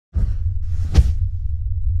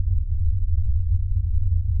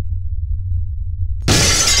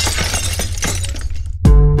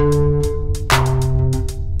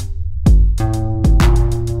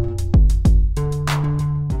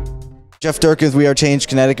Jeff Durkin with We Are Change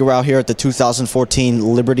Connecticut. We're out here at the 2014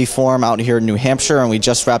 Liberty Forum out here in New Hampshire, and we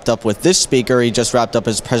just wrapped up with this speaker. He just wrapped up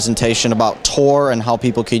his presentation about Tor and how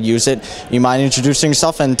people could use it. You mind introducing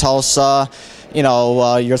yourself and tell us,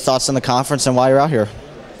 your thoughts on the conference and why you're out here?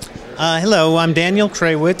 Hello, I'm Daniel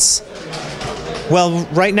Krawisz. Well,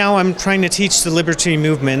 right now I'm trying to teach the Liberty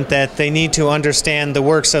movement that they need to understand the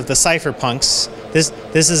works of the cypherpunks.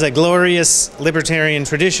 This is a glorious libertarian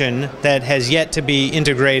tradition that has yet to be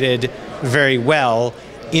integrated very well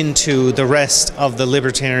into the rest of the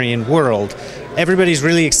libertarian world. Everybody's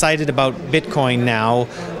really excited about Bitcoin now,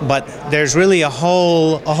 but there's really a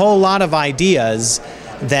whole lot of ideas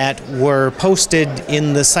that were posted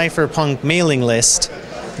in the cypherpunk mailing list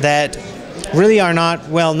that really are not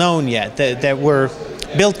well known yet, that were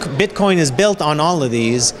built. Bitcoin is built on all of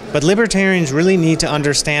these, but libertarians really need to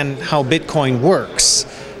understand how Bitcoin works.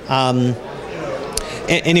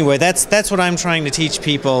 Anyway, that's what I'm trying to teach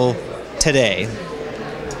people today.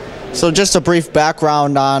 So just a brief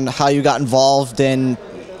background on how you got involved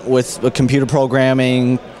with computer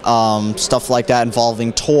programming, stuff like that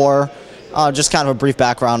involving Tor. Just kind of a brief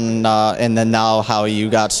background, and then now how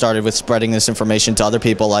you got started with spreading this information to other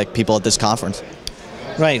people, like people at this conference.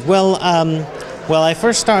 Right. Well, I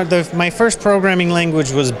first started. My first programming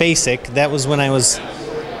language was BASIC. That was when I was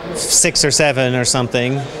 6 or 7 or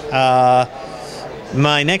something.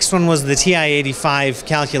 My next one was the TI-85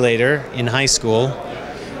 calculator in high school.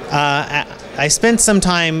 I spent some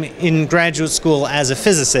time in graduate school as a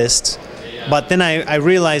physicist, but then I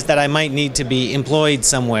realized that I might need to be employed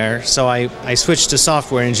somewhere, so I switched to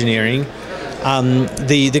software engineering.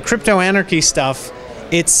 The crypto anarchy stuff,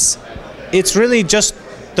 it's really just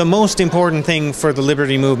the most important thing for the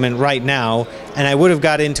liberty movement right now, and I would have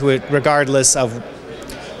got into it regardless of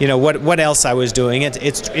what else I was doing.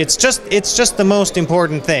 It's just the most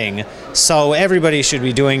important thing, so everybody should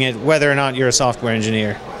be doing it, whether or not you're a software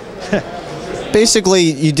engineer. Basically,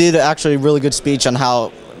 you did actually a really good speech on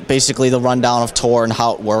how basically the rundown of Tor and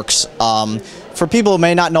how it works. For people who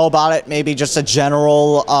may not know about it, maybe just a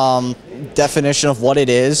general definition of what it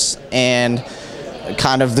is and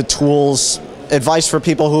kind of the tools, advice for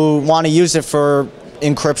people who want to use it for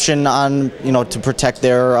encryption on, to protect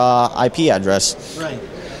their IP address. Right.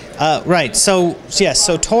 Right. So yes.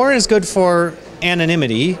 So Tor is good for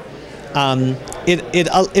anonymity.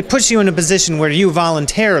 It puts you in a position where you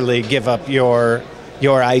voluntarily give up your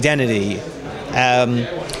identity.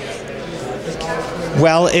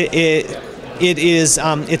 Well, it's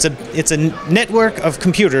a network of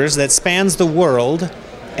computers that spans the world,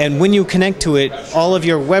 and when you connect to it, all of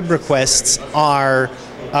your web requests are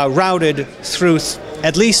routed through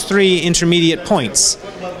at least 3 intermediate points,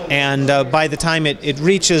 and by the time it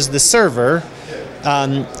reaches the server,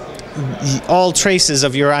 all traces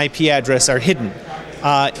of your IP address are hidden.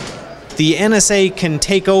 The NSA can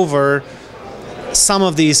take over some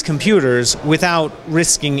of these computers without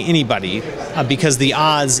risking anybody, because the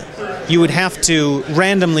odds, you would have to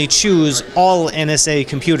randomly choose all NSA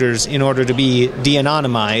computers in order to be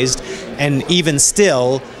de-anonymized, and even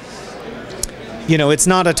still, it's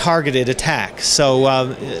not a targeted attack,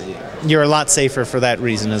 so you're a lot safer for that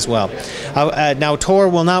reason as well. Now, Tor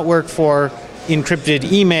will not work for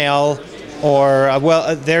encrypted email, or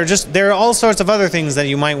there are all sorts of other things that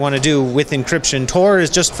you might want to do with encryption. Tor is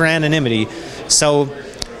just for anonymity, so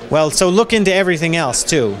look into everything else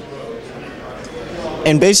too.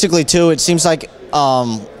 And basically too, it seems like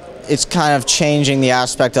it's kind of changing the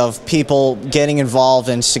aspect of people getting involved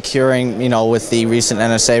in securing, with the recent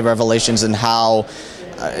NSA revelations and how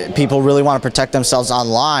people really want to protect themselves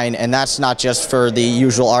online, and that's not just for the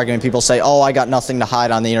usual argument. People say, oh, I got nothing to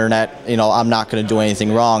hide on the internet, I'm not going to do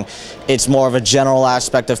anything wrong. It's more of a general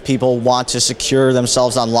aspect of people want to secure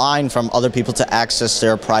themselves online from other people to access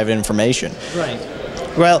their private information. Right.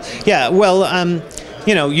 Well, yeah, well,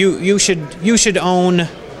 you should own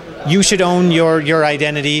your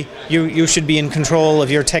identity. You should be in control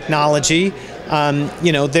of your technology.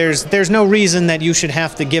 There's no reason that you should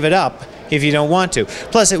have to give it up if you don't want to.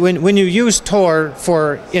 Plus, when you use Tor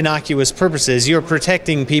for innocuous purposes, you're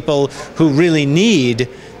protecting people who really need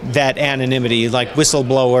that anonymity, like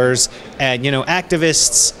whistleblowers and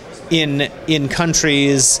activists in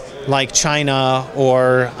countries like China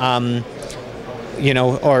or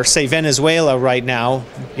or say Venezuela right now.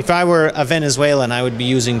 If I were a Venezuelan, I would be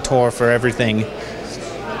using Tor for everything.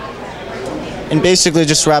 And basically,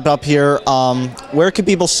 just wrap up here, where can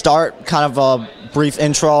people start? Kind of a brief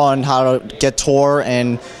intro on how to get Tor,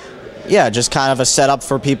 and yeah, just kind of a setup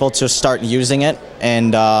for people to start using it,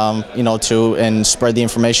 and and spread the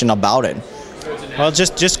information about it. Well,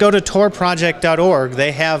 just go to torproject.org.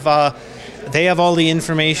 They have they have all the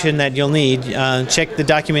information that you'll need. Check the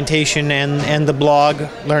documentation and the blog,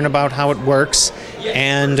 learn about how it works,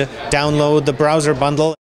 and download the browser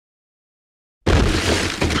bundle.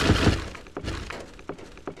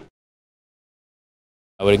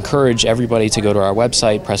 I would encourage everybody to go to our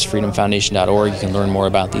website, pressfreedomfoundation.org. You can learn more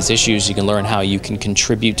about these issues. You can learn how you can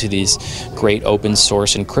contribute to these great open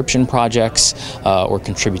source encryption projects or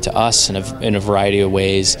contribute to us in a variety of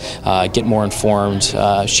ways. Get more informed,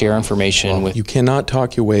 share information. You cannot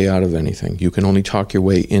talk your way out of anything. You can only talk your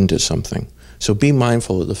way into something. So be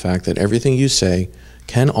mindful of the fact that everything you say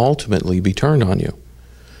can ultimately be turned on you.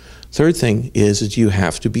 Third thing is that you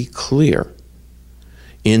have to be clear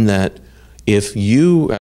in that if you